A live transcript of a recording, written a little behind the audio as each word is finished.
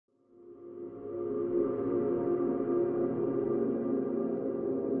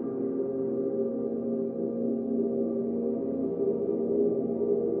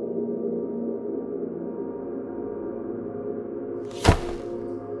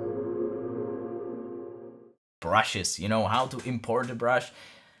brushes, you know, how to import the brush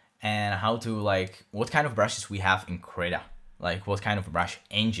and how to like, what kind of brushes we have in Krita, like what kind of brush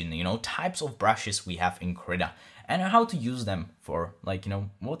engine, you know, types of brushes we have in Krita and how to use them for like, you know,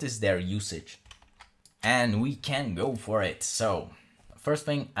 what is their usage. And we can go for it. So first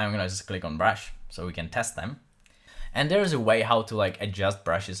thing, I'm gonna just click on brush so we can test them. And there's a way how to like adjust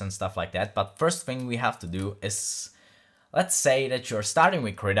brushes and stuff like that. But first thing we have to do is, let's say that you're starting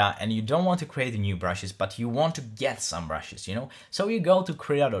with Krita and you don't want to create new brushes, but you want to get some brushes, you know? So you go to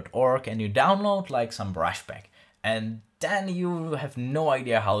krita.org and you download like some brush pack. And then you have no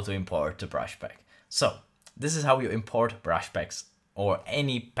idea how to import the brush pack. So this is how you import brush packs or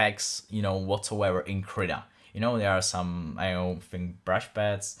any packs, you know, whatsoever in Krita. You know, there are some, I don't think, brush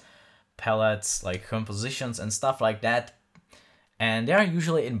pads, palettes, like compositions and stuff like that. And they are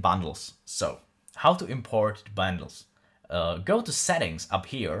usually in bundles. So how to import the bundles? Go to settings up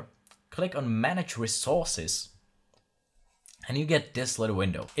here, click on manage resources, and you get this little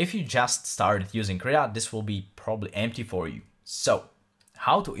window. If you just started using Krita, this will be probably empty for you. So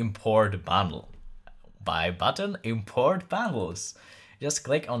how to import the bundle? By button, import bundles. Just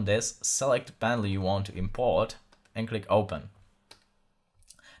click on this, select the bundle you want to import and click open.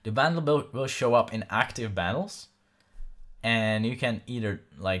 The bundle will show up in active bundles and you can either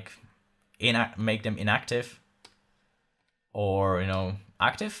like make them inactive or, you know,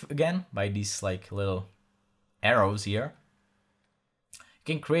 active again by these like little arrows here. You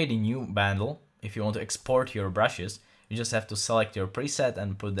can create a new bundle. If you want to export your brushes, you just have to select your preset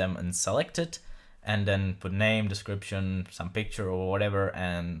and put them in selected, and then put name, description, some picture or whatever,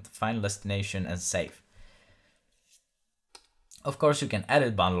 and final destination and save. Of course, you can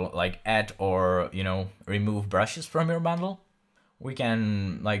edit bundle, like add or, you know, remove brushes from your bundle. We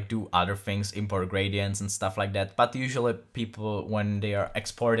can like do other things, import gradients and stuff like that. But usually people, when they are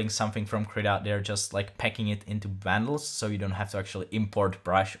exporting something from Krita, they're just like packing it into bundles. So you don't have to actually import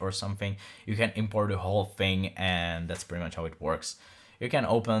brush or something. You can import the whole thing, and that's pretty much how it works. You can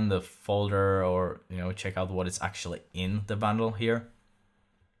open the folder or, you know, check out what is actually in the bundle here.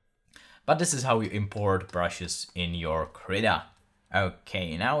 But this is how you import brushes in your Krita.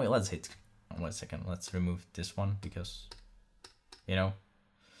 Okay, now let's hit, 1 second, let's remove this one because, you know,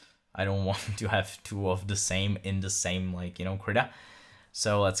 I don't want to have two of the same in the same, like, you know, Krita.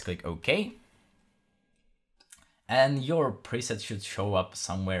 So let's click OK. And your preset should show up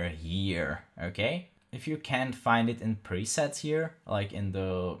somewhere here, okay? If you can't find it in presets here, like in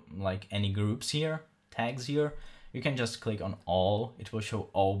the, like any groups here, tags here, you can just click on all. It will show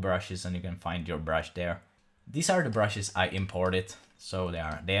all brushes and you can find your brush there. These are the brushes I imported, so they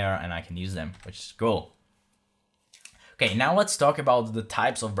are there and I can use them, which is cool. Okay, now let's talk about the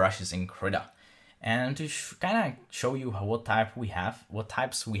types of brushes in Krita. And to kind of show you what types we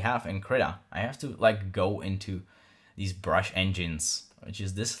have in Krita, I have to like go into these brush engines, which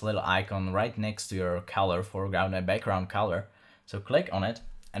is this little icon right next to your color, foreground and background color. So click on it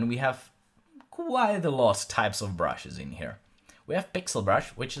and we have quite a lot of types of brushes in here. We have pixel brush,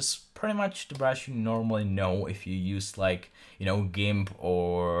 which is pretty much the brush you normally know if you use like, you know, GIMP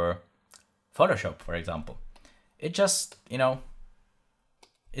or Photoshop, for example. It just, you know,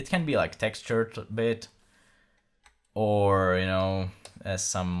 it can be like textured a bit, or, you know, as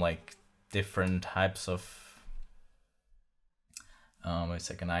some like different types of, wait a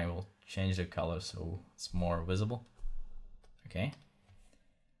second, I will change the color so it's more visible. Okay.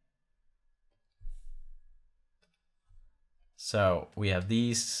 So we have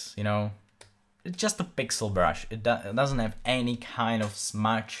these, you know, it's just a pixel brush. It doesn't have any kind of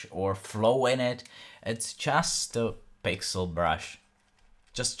smudge or flow in it. It's just a pixel brush,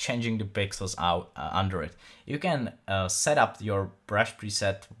 just changing the pixels out under it. You can set up your brush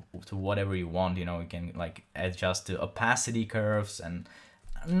preset to whatever you want. You know, you can like adjust the opacity curves and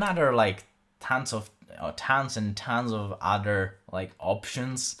another like tons and tons of other like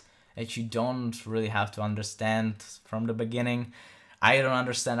options that you don't really have to understand from the beginning. I don't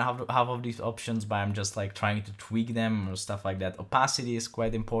understand half of these options, but I'm just like trying to tweak them or stuff like that. Opacity is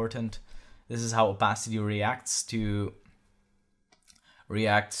quite important. This is how opacity reacts to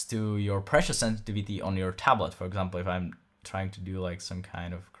your pressure sensitivity on your tablet. For example, if I'm trying to do like some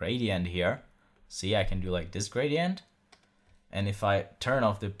kind of gradient here, see, I can do like this gradient. And if I turn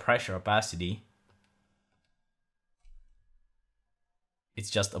off the pressure opacity, it's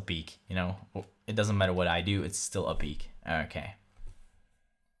just a peak, you know, it doesn't matter what I do, it's still a peak. Okay.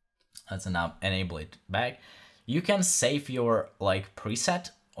 Let's now enable it back. You can save your like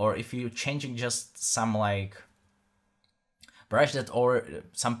preset, or if you're changing just some like brush that, or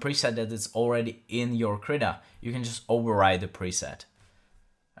some preset that is already in your Krita, you can just override the preset.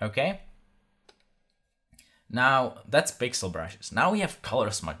 Okay. Now that's pixel brushes. Now we have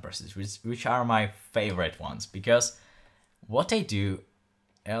color smudge brushes, which are my favorite ones, because what they do,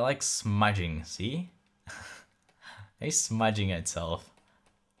 they're like smudging, see? They're smudging itself.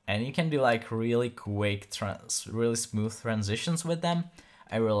 And you can do like really quick, really smooth transitions with them.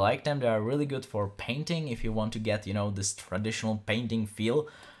 I really like them. They are really good for painting if you want to get, you know, this traditional painting feel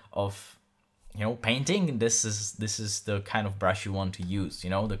of, you know, painting. This is the kind of brush you want to use, you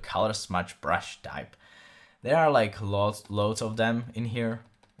know, the color smudge brush type. There are like loads of them in here.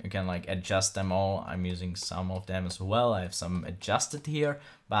 You can like adjust them all. I'm using some of them as well. I have some adjusted here,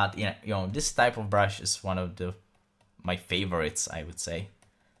 but you know, this type of brush is one of my favorites, I would say,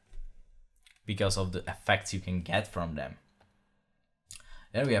 because of the effects you can get from them.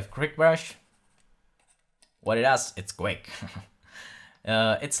 Then we have quick brush. What it does, it's quick.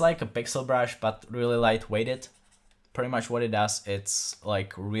 It's like a pixel brush, but really lightweighted. Pretty much what it does, it's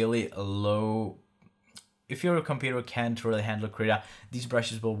like really low. If your computer can't really handle Krita, these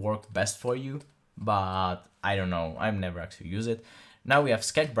brushes will work best for you, but I don't know, I've never actually used it. Now we have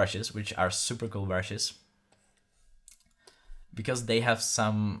sketch brushes, which are super cool brushes, because they have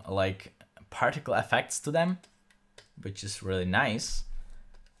some like particle effects to them, which is really nice.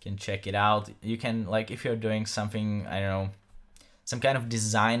 You can check it out. You can, like, if you're doing something, I don't know, some kind of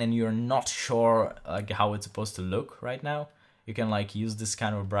design and you're not sure like how it's supposed to look right now, you can like use this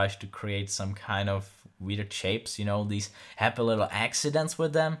kind of brush to create some kind of weird shapes, you know, these happy little accidents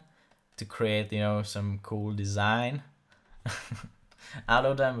with them to create, you know, some cool design out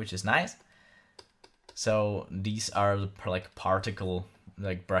of them, which is nice. So these are like particle,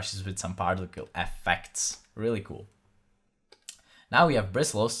 like brushes with some particle effects, really cool. Now we have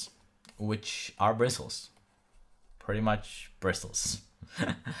bristles, which are bristles, pretty much bristles.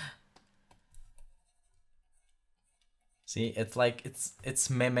 See, it's like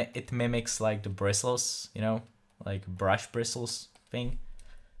it mimics like the bristles, you know, like brush bristles thing.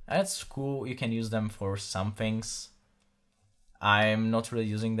 And it's cool. You can use them for some things. I'm not really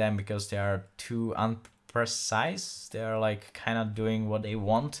using them because they are too unprecise. They are like kind of doing what they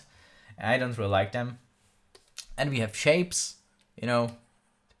want. I don't really like them. And we have shapes, you know,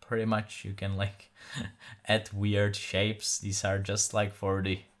 pretty much you can like add weird shapes. These are just like for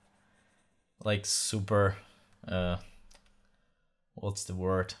the like super what's the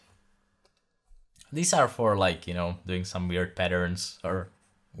word? These are for like, you know, doing some weird patterns or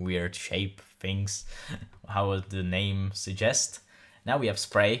weird shape things, how would the name suggest. Now we have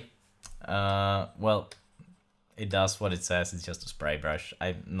spray. Well, it does what it says, it's just a spray brush.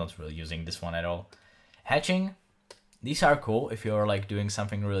 I'm not really using this one at all. Hatching. These are cool if you're like doing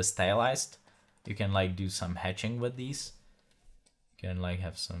something really stylized. You can like do some hatching with these. You can like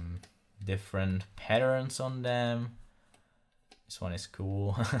have some different patterns on them. This one is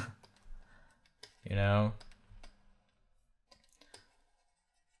cool. You know,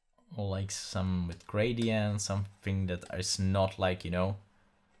 or like some with gradient, something that is not like, you know,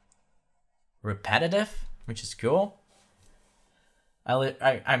 repetitive, which is cool.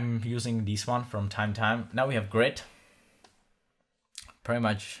 I'm using this one from time to time. Now we have grid. Pretty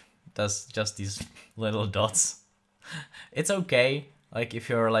much does just these little dots. It's okay, like if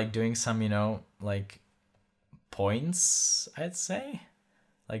you're like doing some, you know, like points, I'd say,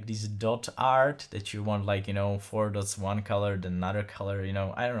 like this dot art that you want, like, you know, 4 dots one color, then another color, you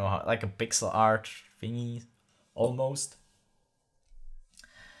know, I don't know, how, like a pixel art thingy almost.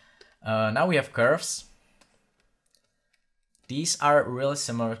 Now we have curves. These are really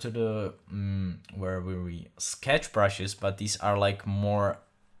similar to the where we sketch brushes, but these are like more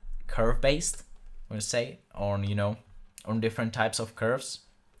curve based, I would say, on, you know, on different types of curves.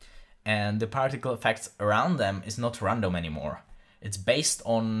 And the particle effects around them is not random anymore. It's based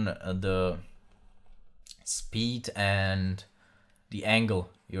on the speed and the angle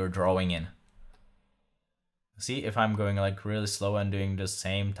you're drawing in. See, if I'm going like really slow and doing the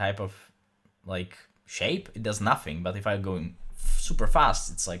same type of like shape, it does nothing. But if I'm going super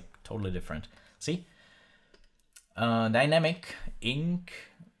fast, it's like totally different. See? Dynamic ink,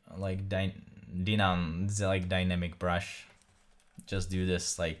 like Dinan, it's like dynamic brush. Just do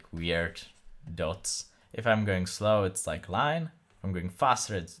this like weird dots. If I'm going slow, it's like line. If I'm going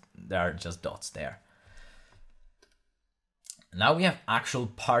faster, there are just dots there. Now we have actual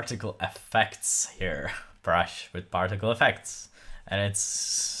particle effects here. Brush with particle effects. And it's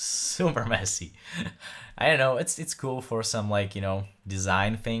super messy. I don't know, it's cool for some like, you know,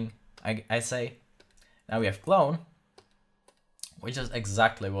 design thing, I say. Now we have clone, which is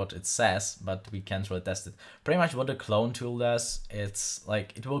exactly what it says, but we can't really test it. Pretty much what the clone tool does, it's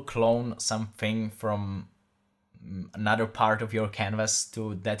like it will clone something from another part of your canvas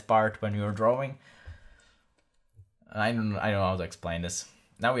to that part when you're drawing. I don't know how to explain this.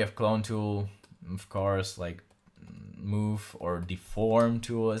 Now we have clone tool, of course, like move or deform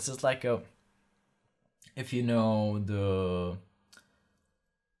tool. It's just like a, if you know the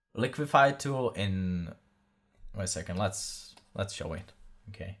liquify tool in, wait a second, let's show it.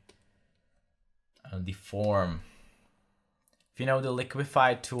 Okay, deform. If you know the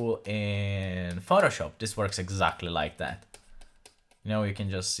liquify tool in Photoshop, this works exactly like that. You know, you can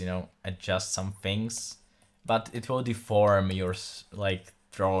just, you know, adjust some things, but it will deform your like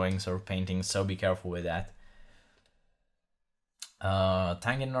drawings or paintings, so be careful with that.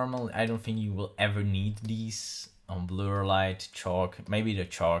 Tangent normal, I don't think you will ever need these. On blur, light, chalk, maybe the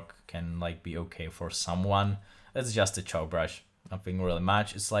chalk can like be okay for someone. It's just a chalk brush, nothing really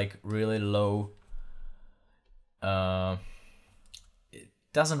much. It's like really low. It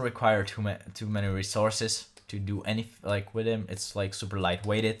doesn't require too many resources to do any like with him. It's like super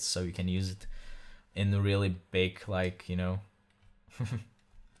lightweighted, so you can use it in a really big, like, you know,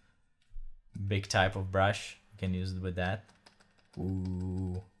 big type of brush. You can use it with that.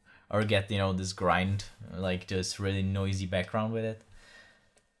 Ooh. Or get, you know, this grind, like this really noisy background with it,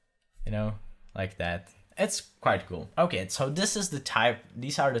 you know, like that. It's quite cool. Okay, so this is the type,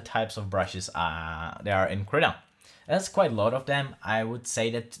 these are the types of brushes there are in Krita. There's quite a lot of them. I would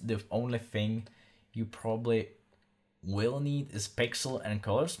say that the only thing you probably will need is pixel and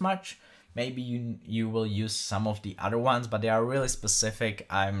color smudge. Maybe you will use some of the other ones, but they are really specific.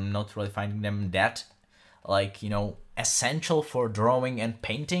 I'm not really finding them that, like, you know, essential for drawing and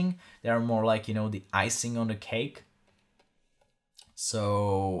painting. They are more like, you know, the icing on the cake.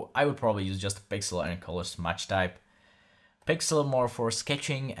 So I would probably use just pixel and color smudge type. Pixel more for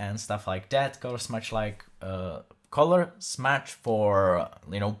sketching and stuff like that. Color smudge like color smudge for,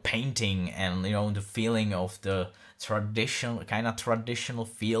 you know, painting and, you know, the feeling of the traditional, kind of traditional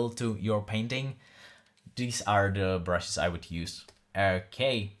feel to your painting. These are the brushes I would use.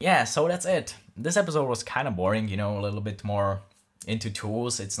 Okay, yeah, so that's it. This episode was kind of boring, you know, a little bit more into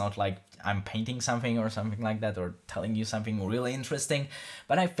tools. It's not like I'm painting something or something like that, or telling you something really interesting,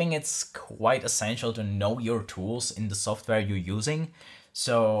 but I think it's quite essential to know your tools in the software you're using.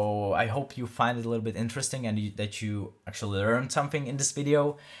 So I hope you find it a little bit interesting and that you actually learned something in this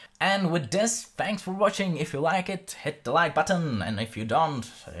video. And with this, thanks for watching. If you like it, hit the like button, and if you don't,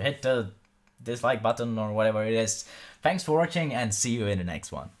 hit the dislike button or whatever it is. Thanks for watching, and see you in the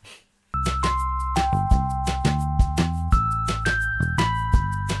next one.